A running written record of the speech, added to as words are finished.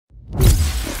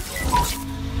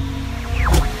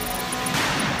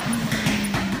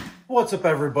What's up,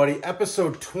 everybody?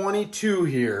 Episode 22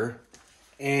 here,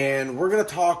 and we're going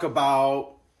to talk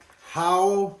about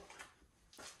how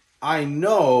I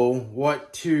know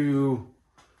what to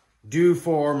do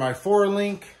for my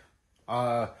 4-link,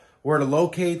 where to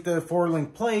locate the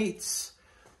 4-link plates,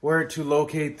 where to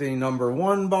locate the number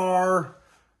 1 bar,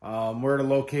 where to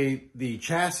locate the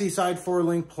chassis side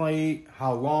 4-link plate,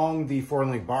 how long the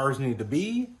 4-link bars need to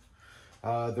be,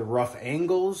 the rough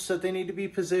angles that they need to be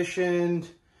positioned,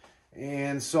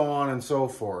 and so on and so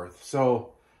forth.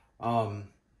 So,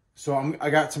 I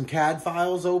got some CAD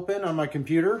files open on my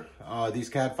computer. These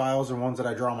CAD files are ones that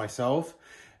I draw myself,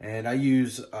 and I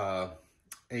use a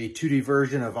 2D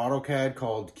version of AutoCAD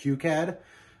called QCAD.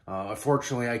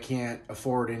 Unfortunately, I can't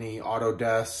afford any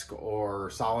Autodesk or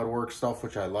SolidWorks stuff,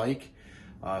 which I like.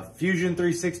 Fusion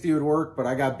 360 would work, but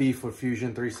I got beef with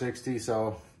Fusion 360,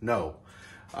 so no.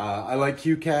 I like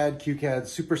QCAD. QCAD's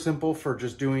super simple for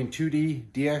just doing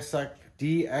 2D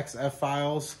DXF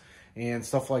files and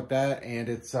stuff like that. And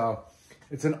it's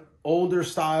an older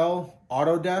style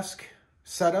Autodesk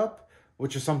setup,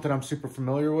 which is something I'm super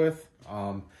familiar with.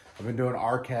 I've been doing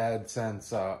ARCAD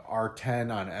since R10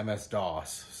 on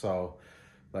MS-DOS. So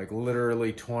like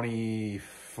literally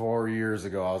 24 years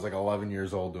ago, I was like 11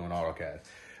 years old doing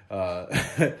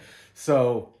AutoCAD.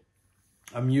 So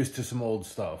I'm used to some old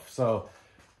stuff. So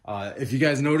if you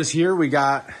guys notice here, we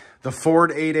got the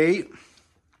Ford 88.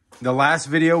 The last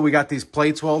video, we got these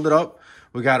plates welded up.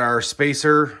 We got our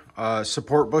spacer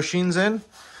support bushings in.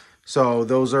 So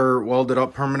those are welded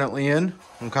up permanently in,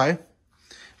 okay?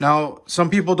 Now, some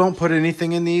people don't put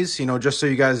anything in these, you know, just so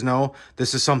you guys know,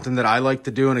 this is something that I like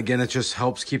to do. And again, it just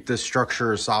helps keep this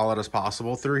structure as solid as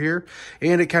possible through here.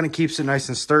 And it kind of keeps it nice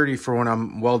and sturdy for when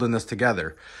I'm welding this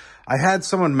together. I had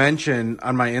someone mention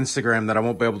on my Instagram that I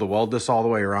won't be able to weld this all the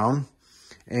way around,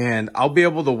 and I'll be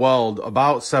able to weld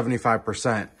about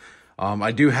 75%.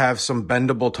 I do have some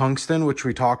bendable tungsten, which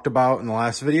we talked about in the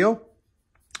last video.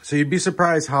 So you'd be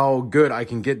surprised how good I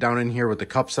can get down in here with the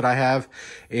cups that I have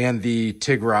and the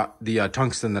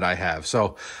tungsten that I have.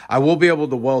 So I will be able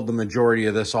to weld the majority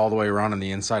of this all the way around on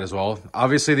the inside as well.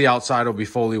 Obviously the outside will be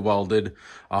fully welded.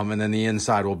 And then the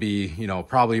inside will be, you know,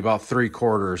 probably about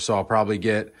 3/4. So I'll probably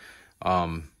get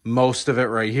most of it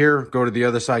right here, go to the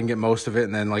other side and get most of it.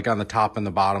 And then like on the top and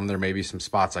the bottom, there may be some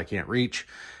spots I can't reach.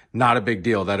 Not a big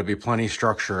deal. That'll be plenty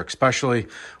structure, especially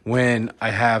when I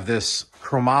have this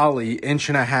chromoly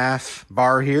 1.5-inch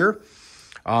bar here.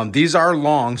 These are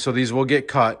long, so these will get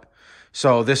cut.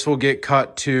 So this will get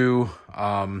cut to,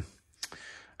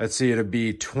 let's see, it'll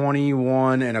be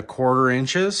 21.25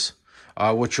 inches,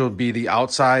 which will be the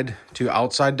outside to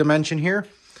outside dimension here.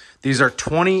 These are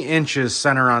 20 inches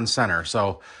center on center.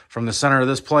 So from the center of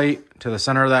this plate to the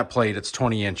center of that plate, it's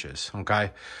 20 inches,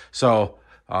 okay? So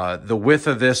the width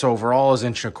of this overall is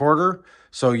 1.25 inches.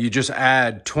 So you just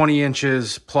add 20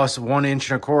 inches plus 1.25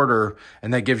 inches,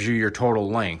 and that gives you your total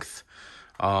length.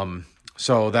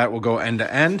 So that will go end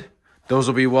to end. Those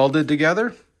will be welded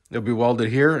together. They'll be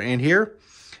welded here and here.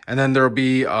 And then there'll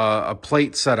be a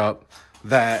plate setup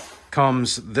that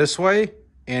comes this way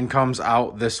and comes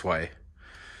out this way.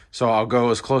 So I'll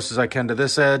go as close as I can to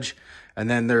this edge. And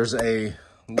then there's a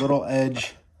little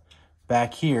edge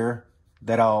back here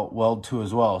that I'll weld to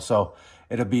as well. So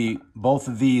it'll be both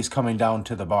of these coming down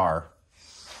to the bar.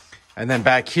 And then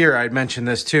back here, I'd mentioned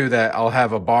this too, that I'll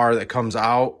have a bar that comes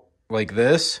out like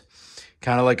this,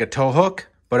 kind of like a tow hook,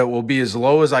 but it will be as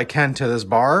low as I can to this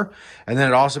bar. And then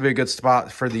it'll also be a good spot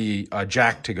for the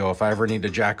jack to go. If I ever need to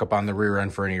jack up on the rear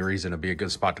end for any reason, it'll be a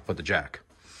good spot to put the jack.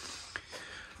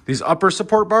 These upper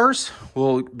support bars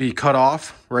will be cut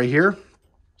off right here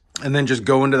and then just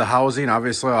go into the housing.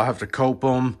 Obviously, I'll have to cope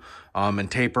them and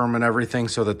taper them and everything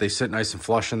so that they sit nice and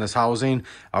flush in this housing.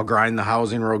 I'll grind the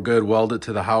housing real good, weld it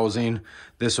to the housing.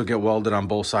 This will get welded on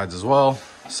both sides as well.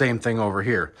 Same thing over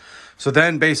here. So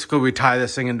then basically we tie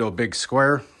this thing into a big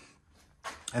square,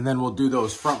 and then we'll do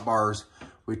those front bars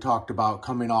we talked about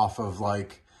coming off of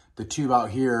like the tube out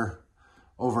here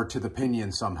over to the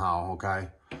pinion somehow, okay?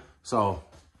 So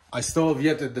I still have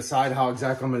yet to decide how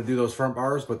exactly I'm going to do those front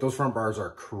bars, but those front bars are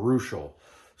crucial.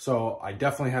 So I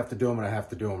definitely have to do them, and I have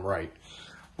to do them right.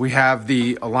 We have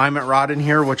the alignment rod in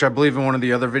here, which I believe in one of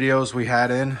the other videos we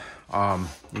had in. You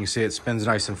can see it spins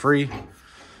nice and free.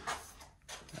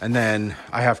 And then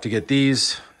I have to get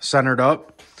these centered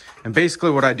up. And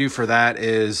basically what I do for that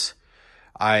is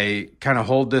I kind of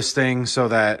hold this thing so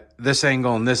that this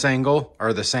angle and this angle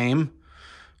are the same.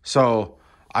 So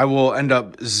I will end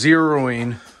up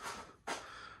zeroing.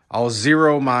 I'll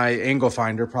zero my angle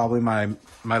finder, probably my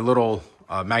little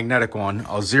magnetic one.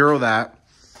 I'll zero that.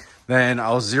 Then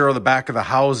I'll zero the back of the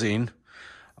housing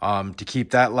to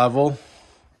keep that level.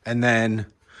 And then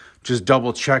just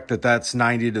double check that that's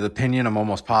 90 to the pinion. I'm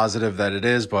almost positive that it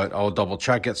is, but I'll double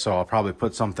check it. So I'll probably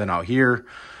put something out here,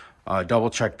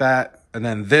 double check that. And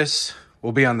then this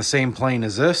will be on the same plane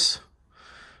as this.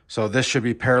 So this should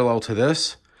be parallel to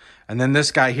this. And then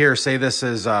this guy here, say this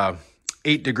is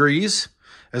 8 degrees.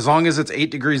 As long as it's 8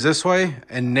 degrees this way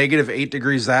and negative 8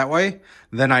 degrees that way,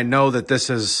 then I know that this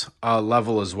is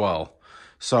level as well.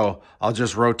 So I'll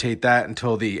just rotate that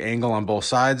until the angle on both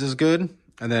sides is good.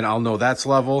 And then I'll know that's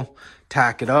level,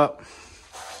 tack it up.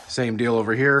 Same deal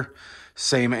over here,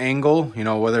 same angle, you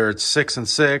know, whether it's 6 and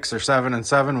 6 or 7 and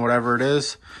 7, whatever it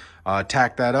is,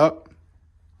 tack that up.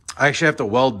 I actually have to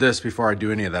weld this before I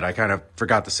do any of that. I kind of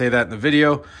forgot to say that in the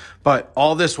video, but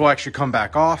all this will actually come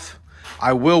back off.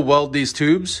 I will weld these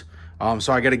tubes.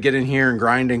 So I got to get in here and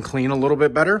grind and clean a little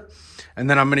bit better. And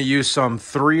then I'm going to use some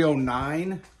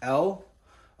 309L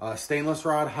stainless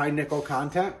rod, high nickel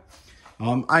content.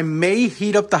 I may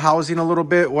heat up the housing a little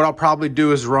bit. What I'll probably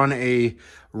do is run a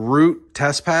root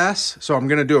test pass. So I'm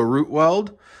going to do a root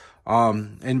weld.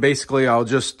 And basically I'll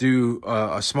just do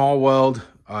a small weld,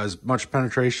 as much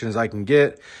penetration as I can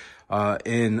get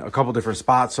in a couple different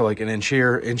spots. So like an inch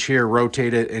here,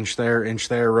 rotate it, inch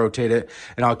there, rotate it.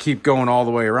 And I'll keep going all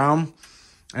the way around.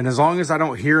 And as long as I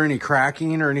don't hear any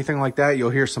cracking or anything like that, you'll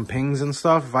hear some pings and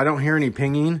stuff. If I don't hear any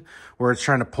pinging where it's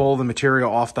trying to pull the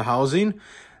material off the housing,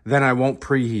 then I won't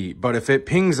preheat. But if it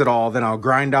pings at all, then I'll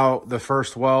grind out the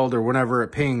first weld, or whenever it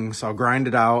pings, I'll grind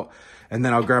it out, and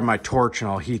then I'll grab my torch and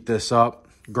I'll heat this up,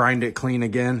 grind it clean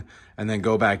again, and then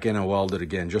go back in and weld it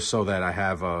again, just so that I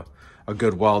have a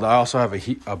good weld. I also have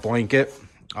a blanket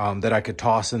that I could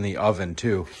toss in the oven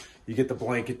too. You get the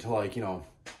blanket to, like, you know,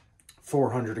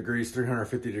 400 degrees,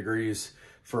 350 degrees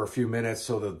for a few minutes,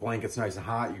 so the blanket's nice and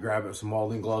hot. You grab it with some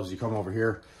welding gloves, you come over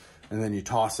here, and then you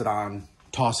toss it on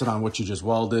what you just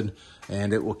welded,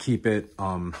 and it will keep it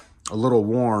a little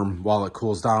warm while it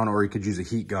cools down. Or you could use a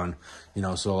heat gun, you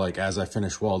know, so like as I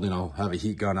finish welding, I'll have a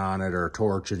heat gun on it or a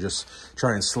torch and just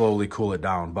try and slowly cool it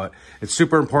down. But it's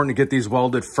super important to get these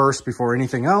welded first before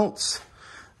anything else.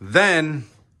 Then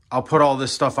I'll put all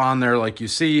this stuff on there like you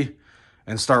see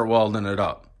and start welding it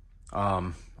up.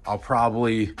 I'll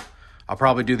probably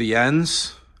do the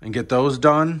ends and get those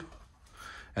done.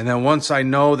 And then once I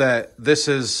know that this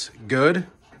is good,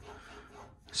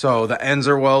 so the ends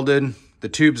are welded, the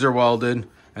tubes are welded,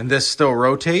 and this still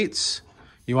rotates,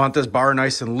 you want this bar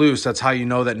nice and loose. That's how you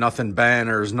know that nothing bent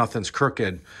or nothing's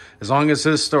crooked. As long as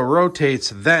this still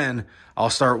rotates, then I'll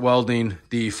start welding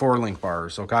the 4-link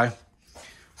bars, okay?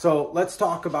 So let's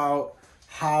talk about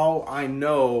how I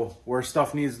know where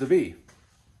stuff needs to be.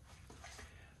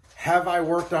 Have I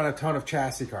worked on a ton of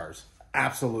chassis cars?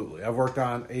 Absolutely. I've worked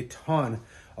on a ton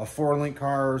of 4-link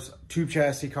cars, tube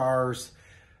chassis cars.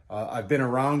 I've been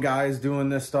around guys doing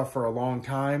this stuff for a long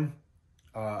time.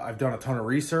 I've done a ton of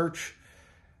research.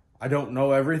 I don't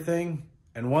know everything.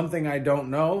 And one thing I don't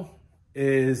know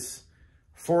is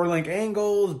 4-link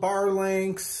angles, bar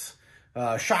lengths,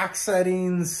 shock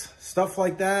settings, stuff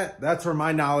like that. That's where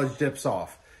my knowledge dips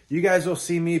off. You guys will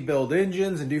see me build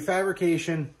engines and do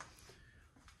fabrication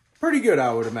pretty good,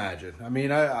 I would imagine. I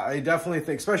mean, I definitely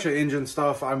think, especially engine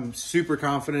stuff, I'm super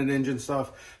confident in engine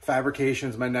stuff. Fabrication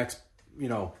is my next, you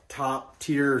know, top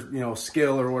tier, you know,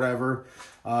 skill or whatever.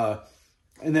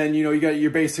 And then, you know, you got your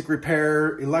basic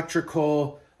repair,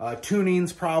 electrical,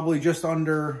 tuning's probably just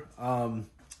under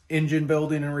engine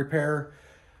building and repair.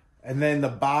 And then the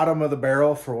bottom of the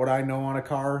barrel, for what I know on a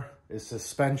car, is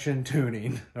suspension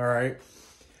tuning, all right?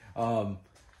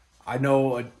 I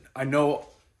know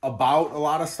about a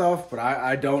lot of stuff, but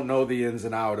I don't know the ins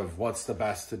and out of what's the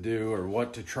best to do or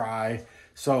what to try.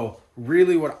 So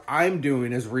really what I'm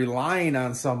doing is relying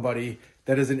on somebody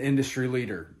that is an industry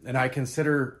leader. And I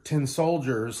consider Tin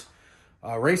Soldiers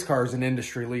race cars an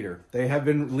industry leader. They have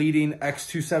been leading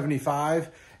X275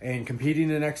 and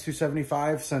competing in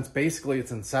X275 since basically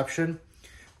its inception.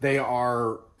 They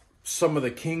are some of the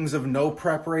kings of no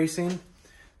prep racing.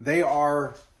 They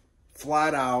are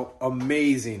flat out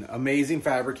amazing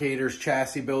fabricators,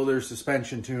 chassis builders,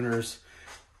 suspension tuners.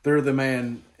 They're the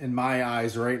man in my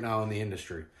eyes right now in the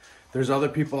industry. There's other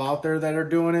people out there that are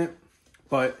doing it,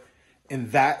 but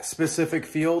in that specific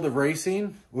field of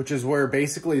racing, which is where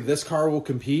basically this car will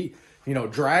compete, you know,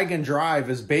 drag and drive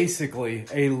is basically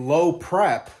a low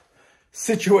prep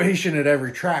situation at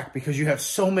every track because you have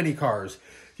so many cars.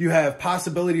 You have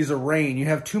possibilities of rain. You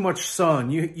have too much sun.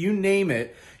 You name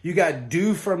it. You got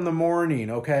dew from the morning,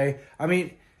 okay? I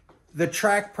mean, the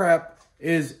track prep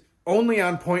is only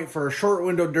on point for a short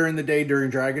window during the day during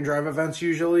drag and drive events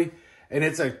usually, and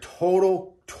it's a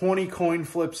total 20 coin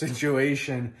flip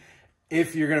situation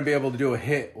if you're going to be able to do a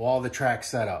hit while the track's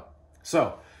set up.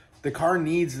 So the car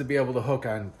needs to be able to hook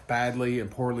on badly and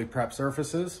poorly prepped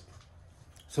surfaces.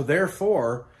 So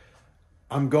therefore,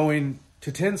 I'm going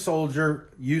to Tin Soldier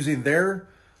using their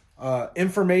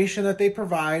information that they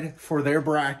provide for their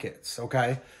brackets,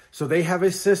 okay? So they have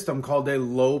a system called a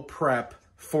low prep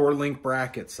 4-link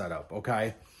bracket setup,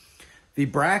 okay? The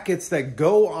brackets that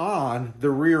go on the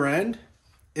rear end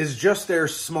is just their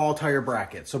small tire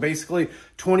bracket. So basically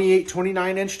 28,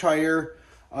 29-inch tire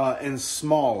and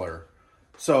smaller.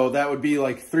 So that would be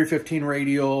like 315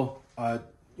 radial,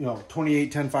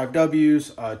 28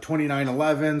 10.5Ws, 29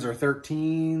 11s or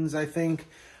 13s, I think.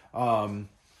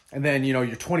 And then, your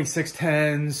 26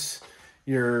 10s,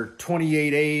 your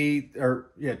 28 8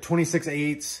 or 26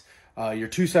 8s, your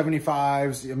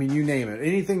 275s. I mean, you name it.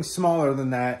 Anything smaller than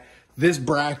that, this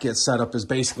bracket setup is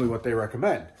basically what they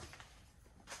recommend.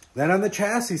 Then on the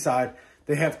chassis side,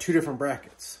 they have two different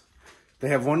brackets. They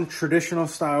have one traditional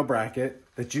style bracket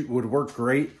that would work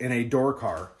great in a door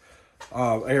car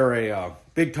or a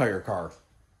big tire car.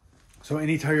 So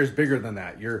any tire is bigger than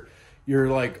that. You're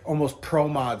like almost pro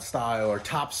mod style or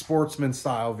top sportsman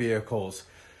style vehicles,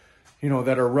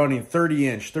 that are running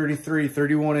 30-inch, 33,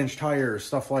 31-inch tires,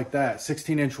 stuff like that.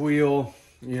 16-inch wheel,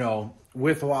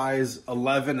 width-wise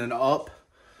 11 and up.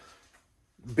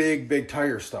 Big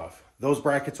tire stuff. Those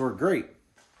brackets work great.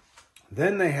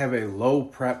 Then they have a low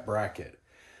prep bracket.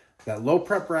 That low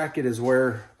prep bracket is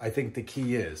where I think the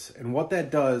key is. And what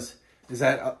that does is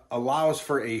that allows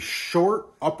for a short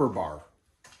upper bar.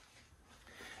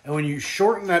 And when you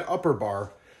shorten that upper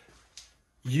bar,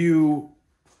 you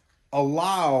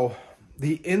allow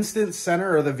the instant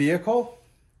center of the vehicle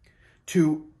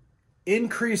to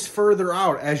increase further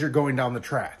out as you're going down the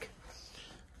track.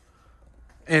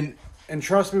 And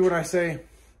trust me when I say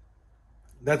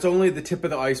that's only the tip of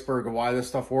the iceberg of why this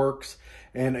stuff works.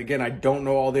 And again, I don't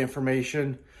know all the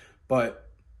information, but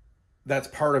that's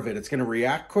part of it. It's going to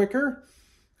react quicker,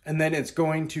 and then it's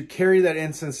going to carry that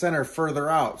instant center further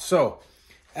out. So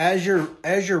as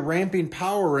you're ramping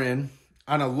power in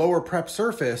on a lower prep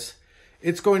surface,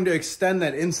 it's going to extend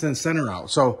that instant center out.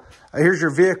 So here's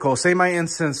your vehicle. Say my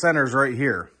instant center is right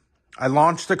here. I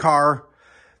launched the car.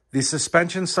 The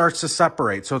suspension starts to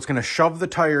separate. So it's going to shove the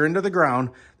tire into the ground.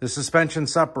 The suspension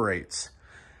separates.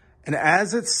 And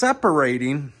as it's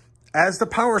separating, as the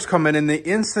power's coming in, the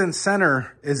instant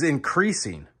center is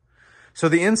increasing. So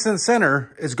the instant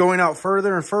center is going out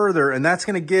further and further, and that's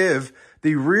going to give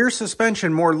the rear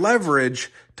suspension more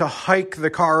leverage to hike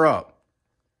the car up.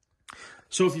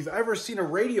 So if you've ever seen a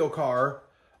radio car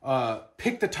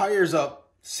pick the tires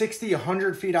up 60,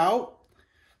 100 feet out,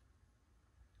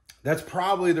 that's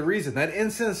probably the reason. That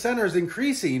instant center is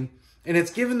increasing, and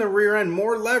it's giving the rear end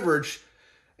more leverage,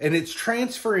 and it's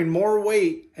transferring more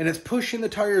weight, and it's pushing the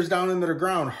tires down into the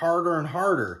ground harder and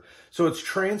harder. So it's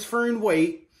transferring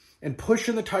weight and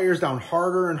pushing the tires down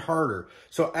harder and harder.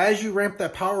 So as you ramp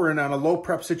that power in on a low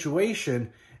prep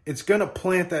situation, it's going to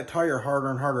plant that tire harder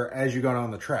and harder as you go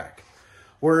down the track.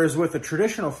 Whereas with a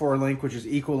traditional 4-link, which is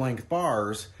equal length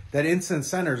bars, that instant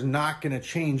center is not going to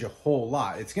change a whole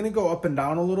lot. It's going to go up and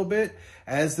down a little bit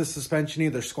as the suspension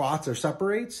either squats or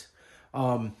separates,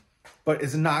 but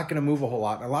it's not going to move a whole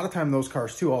lot. And a lot of time those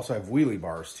cars too also have wheelie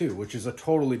bars too, which is a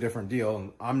totally different deal.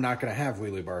 And I'm not going to have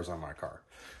wheelie bars on my car.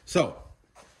 So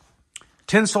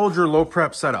Tin Soldier low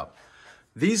prep setup.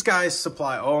 These guys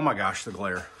supply, oh my gosh, the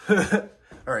glare.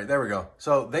 All right, there we go.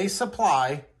 So they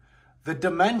supply the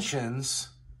dimensions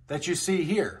that you see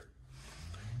here.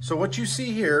 So what you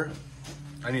see here,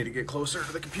 I need to get closer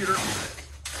to the computer.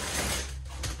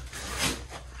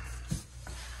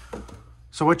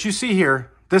 So what you see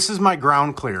here, this is my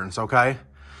ground clearance, okay?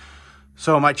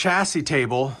 So my chassis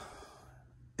table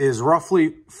is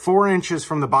roughly 4 inches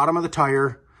from the bottom of the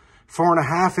tire,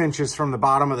 4.5 inches from the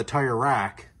bottom of the tire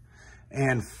rack,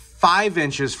 and 5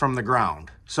 inches from the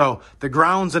ground. So the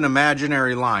ground's an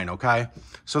imaginary line, okay?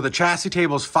 So the chassis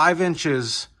table is 5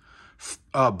 inches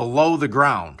below the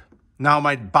ground. Now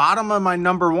my bottom of my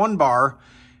number 1 bar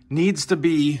needs to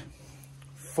be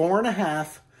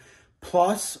 4.5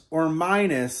 plus or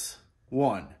minus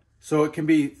 1. So it can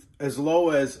be as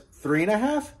low as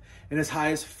 3.5 and as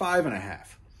high as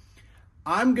 5.5.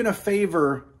 I'm gonna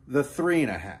favor the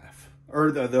 3.5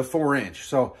 or the 4 inch.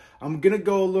 So I'm gonna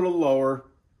go a little lower,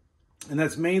 and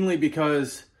that's mainly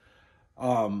because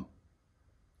I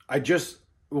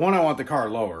want the car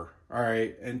lower, all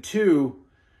right? And 2,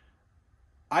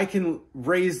 I can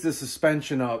raise the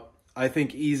suspension up, I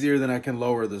think, easier than I can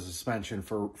lower the suspension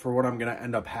for what I'm gonna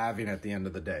end up having at the end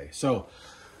of the day. So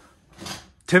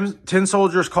Tin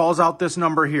Soldiers calls out this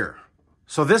number here.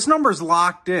 So this number is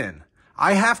locked in.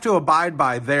 I have to abide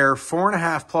by their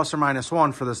 4.5 plus or minus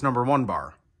 1 for this number 1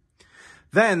 bar.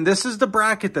 Then this is the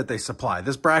bracket that they supply.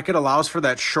 This bracket allows for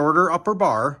that shorter upper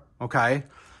bar, okay?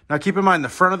 Now keep in mind the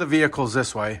front of the vehicle is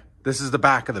this way. This is the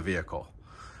back of the vehicle.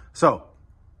 So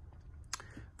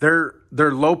their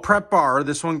low prep bar,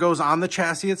 this one goes on the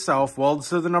chassis itself, welds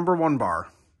to the number 1 bar.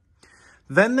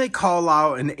 Then they call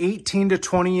out an 18 to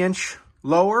 20 inch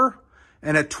lower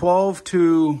and a 12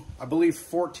 to, I believe,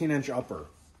 14 inch upper.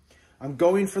 I'm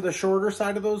going for the shorter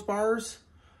side of those bars.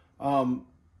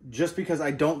 Just because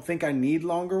I don't think I need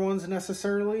longer ones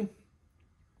necessarily.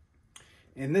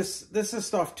 And this is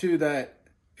stuff too that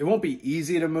it won't be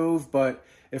easy to move, but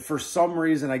if for some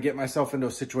reason I get myself into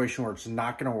a situation where it's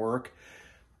not going to work,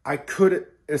 I could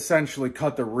essentially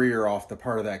cut the rear off the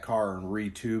part of that car and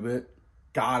retube it.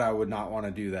 God, I would not want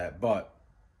to do that, but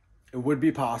it would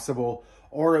be possible,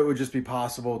 or it would just be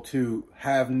possible to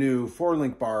have new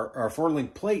 4-link bar or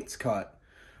 4-link plates cut,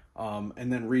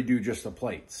 and then redo just the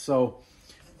plates. So,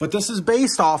 but this is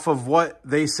based off of what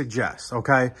they suggest,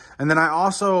 okay? And then I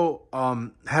also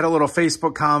had a little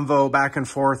Facebook convo back and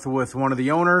forth with one of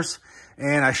the owners,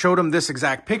 and I showed him this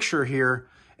exact picture here,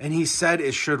 and he said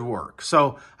it should work.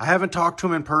 So I haven't talked to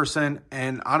him in person,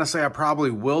 and honestly, I probably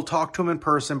will talk to him in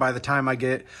person by the time I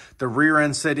get the rear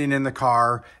end sitting in the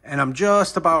car, and I'm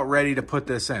just about ready to put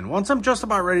this in. Once I'm just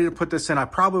about ready to put this in, I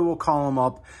probably will call him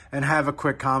up and have a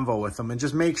quick convo with him and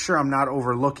just make sure I'm not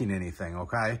overlooking anything,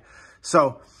 okay?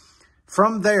 So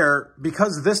from there,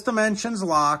 because this dimension's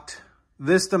locked,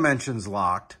 this dimension's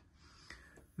locked,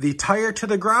 the tire to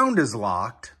the ground is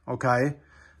locked, okay?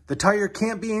 The tire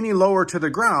can't be any lower to the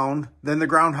ground than the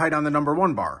ground height on the number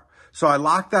 1 bar. So I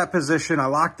lock that position, I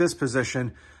lock this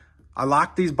position, I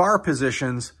lock these bar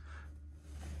positions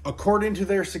according to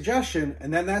their suggestion,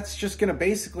 and then that's just gonna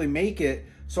basically make it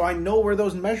so I know where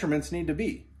those measurements need to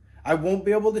be. I won't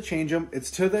be able to change them,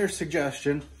 it's to their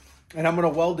suggestion, and I'm gonna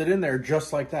weld it in there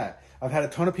just like that. I've had a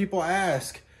ton of people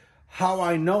ask how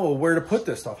I know where to put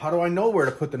this stuff. How do I know where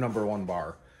to put the number 1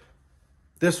 bar?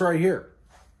 This right here.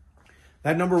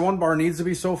 That number 1 bar needs to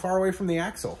be so far away from the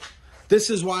axle.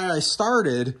 This is why I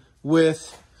started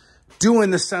with doing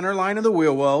the center line of the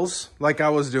wheel wells like I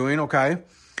was doing, okay?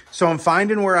 So I'm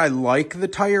finding where I like the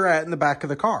tire at in the back of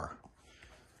the car.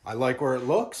 I like where it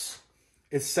looks.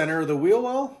 It's center of the wheel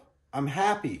well. I'm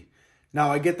happy.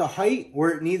 Now I get the height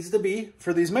where it needs to be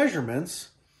for these measurements.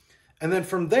 And then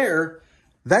from there,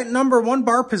 that number 1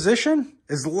 bar position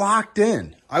is locked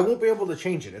in. I won't be able to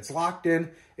change it. It's locked in.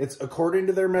 It's according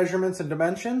to their measurements and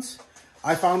dimensions.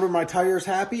 I found where my tire's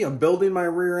happy. I'm building my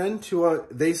rear end to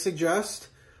what they suggest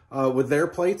with their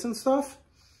plates and stuff.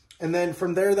 And then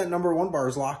from there, that number 1 bar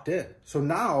is locked in. So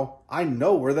now I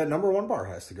know where that number 1 bar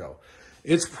has to go.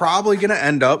 It's probably going to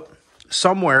end up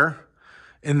somewhere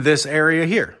in this area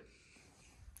here.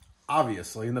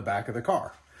 Obviously in the back of the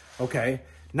car. Okay.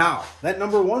 Now, that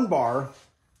number 1 bar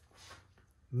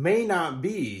may not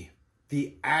be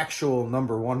the actual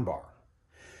number 1 bar.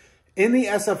 In the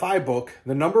SFI book,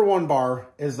 the number 1 bar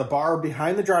is the bar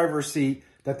behind the driver's seat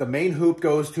that the main hoop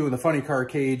goes to and the funny car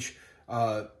cage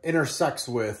intersects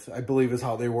with, I believe is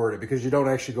how they word it, because you don't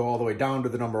actually go all the way down to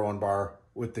the number 1 bar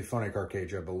with the funny car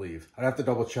cage, I believe. I'd have to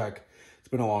double check. It's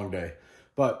been a long day.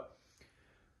 But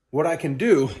what I can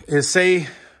do is say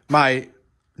my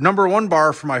number 1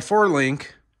 bar for my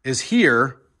 4-link is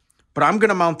here, but I'm going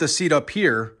to mount the seat up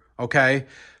here, okay?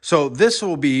 So this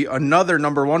will be another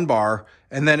number 1 bar,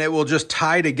 and then it will just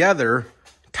tie together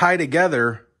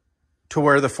to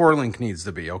where the 4-link needs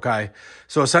to be, okay?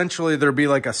 So essentially there'll be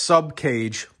like a sub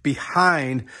cage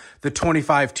behind the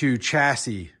 25.2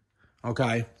 chassis,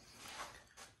 okay?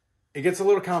 It gets a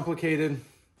little complicated.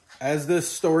 As this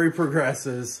story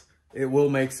progresses, it will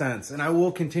make sense. And I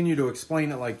will continue to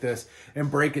explain it like this and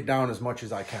break it down as much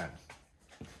as I can.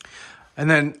 And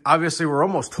then obviously we're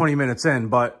almost 20 minutes in,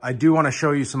 but I do want to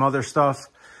show you some other stuff.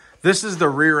 This is the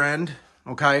rear end,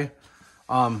 okay?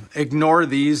 Ignore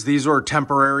these. These were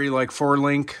temporary like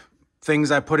 4-link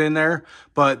things I put in there.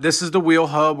 But this is the wheel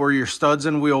hub where your studs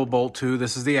and wheel bolt to.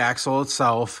 This is the axle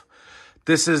itself.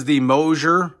 This is the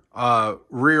Mosier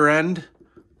rear end,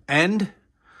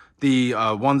 the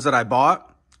ones that I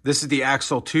bought. This is the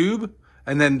axle tube.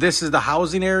 And then this is the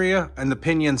housing area and the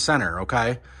pinion center,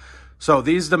 okay? So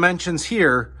these dimensions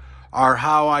here are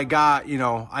how I got, you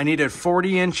know, I needed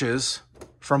 40 inches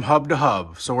from hub to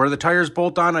hub. So where the tires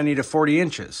bolt on, I needed 40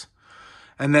 inches.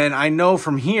 And then I know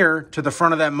from here to the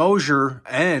front of that Mosier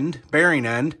end, bearing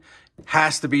end,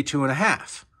 has to be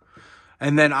 2.5.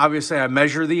 And then obviously I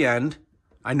measure the end.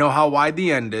 I know how wide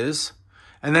the end is.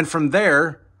 And then from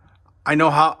there, I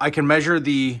know how I can measure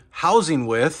the housing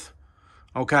width,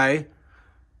 okay?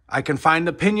 I can find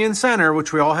the pinion center,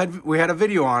 which we had a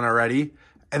video on already,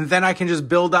 and then I can just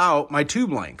build out my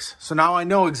tube lengths. So now I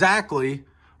know exactly,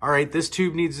 all right, this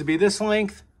tube needs to be this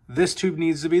length, this tube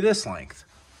needs to be this length.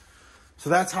 So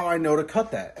that's how I know to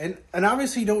cut that. And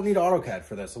obviously you don't need AutoCAD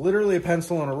for this. Literally a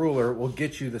pencil and a ruler will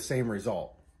get you the same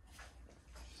result.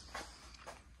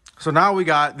 So now we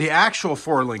got the actual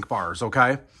 4-link bars,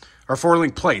 okay? Or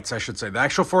 4-link plates, I should say. The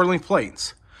actual 4-link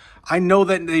plates. I know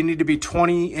that they need to be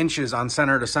 20 inches on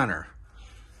center to center.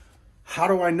 How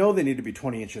do I know they need to be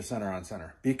 20 inches center on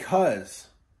center? Because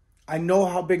I know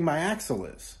how big my axle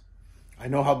is. I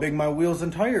know how big my wheels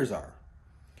and tires are.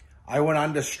 I went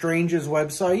on to Strange's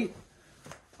website.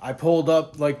 I pulled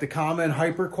up like the common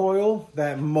hypercoil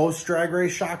that most drag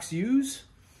race shocks use.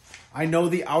 I know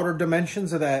the outer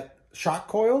dimensions of that shock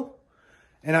coil.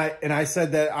 And I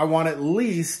said that I want at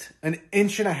least 1.5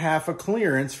 inches of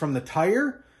clearance from the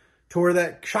tire to where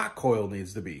that shock coil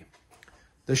needs to be.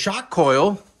 The shock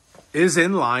coil is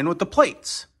in line with the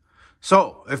plates.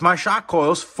 So if my shock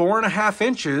coil is 4.5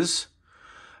 inches,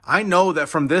 I know that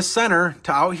from this center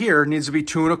to out here needs to be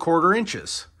 2.25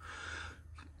 inches.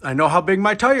 I know how big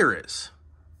my tire is.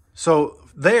 So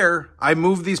there, I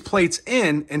move these plates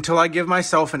in until I give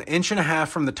myself 1.5 inches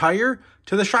from the tire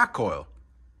to the shock coil.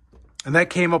 And that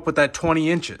came up with that 20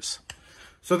 inches.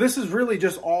 So this is really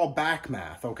just all back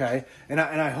math, okay? And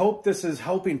I hope this is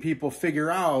helping people figure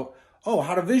out, oh,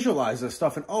 how to visualize this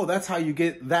stuff. And, oh, that's how you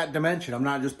get that dimension. I'm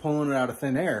not just pulling it out of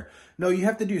thin air. No, you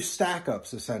have to do stack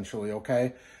ups, essentially,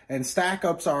 okay? And stack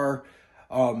ups are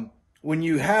when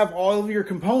you have all of your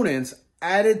components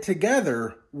added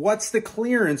together, what's the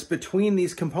clearance between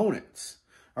these components?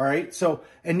 All right, so,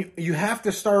 and you have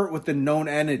to start with the known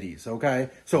entities, okay?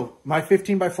 So my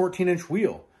 15 by 14 inch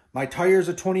wheel, my tire's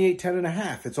a 28,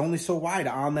 10.5. It's only so wide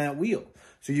on that wheel.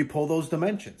 So you pull those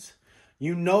dimensions.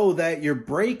 You know that your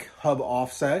brake hub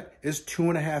offset is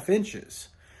 2.5 inches.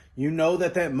 You know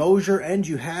that that Mosier end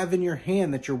you have in your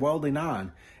hand that you're welding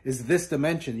on is this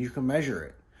dimension. You can measure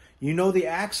it. You know the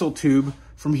axle tube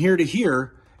from here to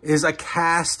here is a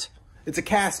cast. It's a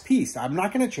cast piece. I'm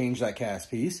not going to change that cast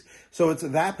piece. So it's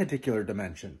that particular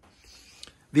dimension.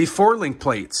 The 4-link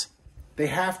plates, they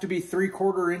have to be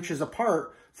 3/4 inches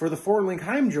apart for the 4-link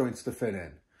heim joints to fit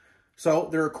in. So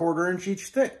they're 1/4 inch each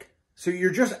thick. So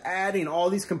you're just adding all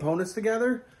these components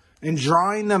together and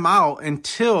drawing them out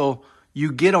until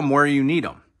you get them where you need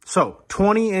them. So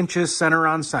 20 inches center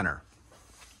on center.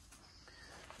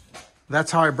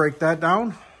 That's how I break that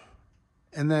down.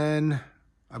 And then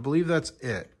I believe that's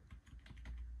it.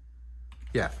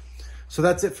 Yeah, so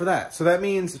that's it for that. So that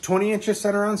means 20 inches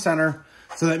center on center.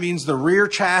 So that means the rear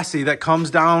chassis that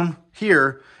comes down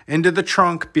here into the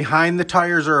trunk behind the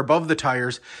tires or above the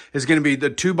tires is going to be, the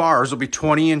 2 bars will be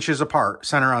 20 inches apart,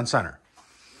 center on center.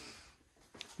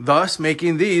 Thus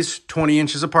making these 20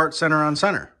 inches apart, center on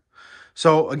center.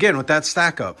 So again, with that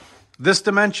stack up, this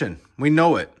dimension, we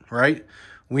know it, right?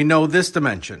 We know this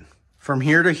dimension. From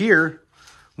here to here,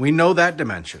 we know that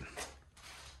dimension.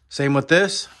 Same with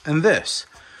this and this.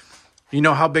 You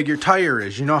know how big your tire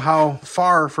is. You know how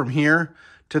far from here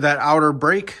to that outer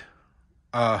brake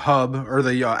hub or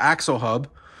the axle hub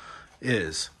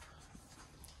is.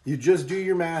 You just do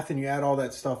your math and you add all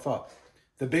that stuff up.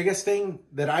 The biggest thing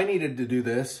that I needed to do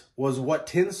this was what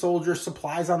Tin Soldier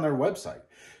supplies on their website.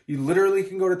 You literally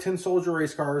can go to Tin Soldier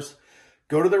Race Cars,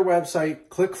 go to their website,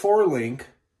 click 4-link,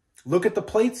 look at the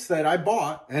plates that I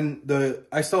bought, and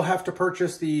I still have to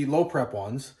purchase the low prep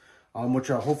ones, which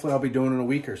hopefully I'll be doing in a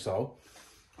week or so.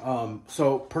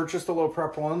 So purchase the low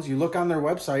prep ones. You look on their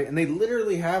website, and they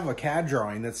literally have a CAD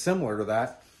drawing that's similar to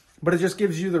that, but it just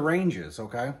gives you the ranges,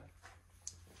 okay?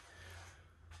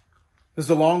 This is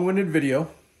a long-winded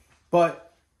video,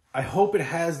 but I hope it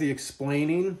has the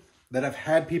explaining that I've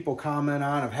had people comment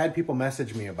on, I've had people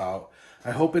message me about.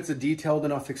 I hope it's a detailed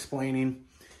enough explaining.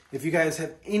 If you guys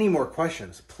have any more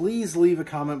questions, please leave a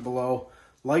comment below.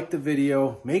 Like the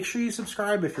video. Make sure you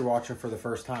subscribe if you're watching for the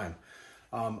first time.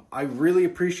 I really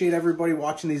appreciate everybody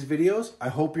watching these videos. I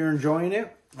hope you're enjoying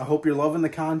it. I hope you're loving the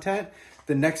content.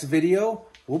 The next video,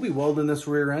 we'll be welding this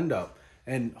rear end up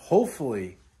and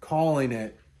hopefully calling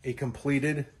it a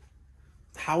completed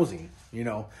housing. You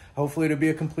know, hopefully it'll be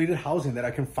a completed housing that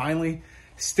I can finally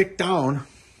stick down,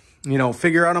 you know,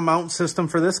 figure out a mount system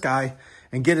for this guy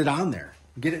and get it on there.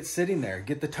 Get it sitting there.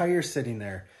 Get the tires sitting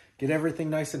there. Get everything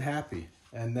nice and happy.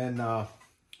 And then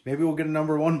maybe we'll get a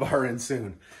 #1 bar in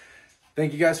soon.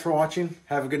 Thank you guys for watching.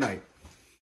 Have a good night.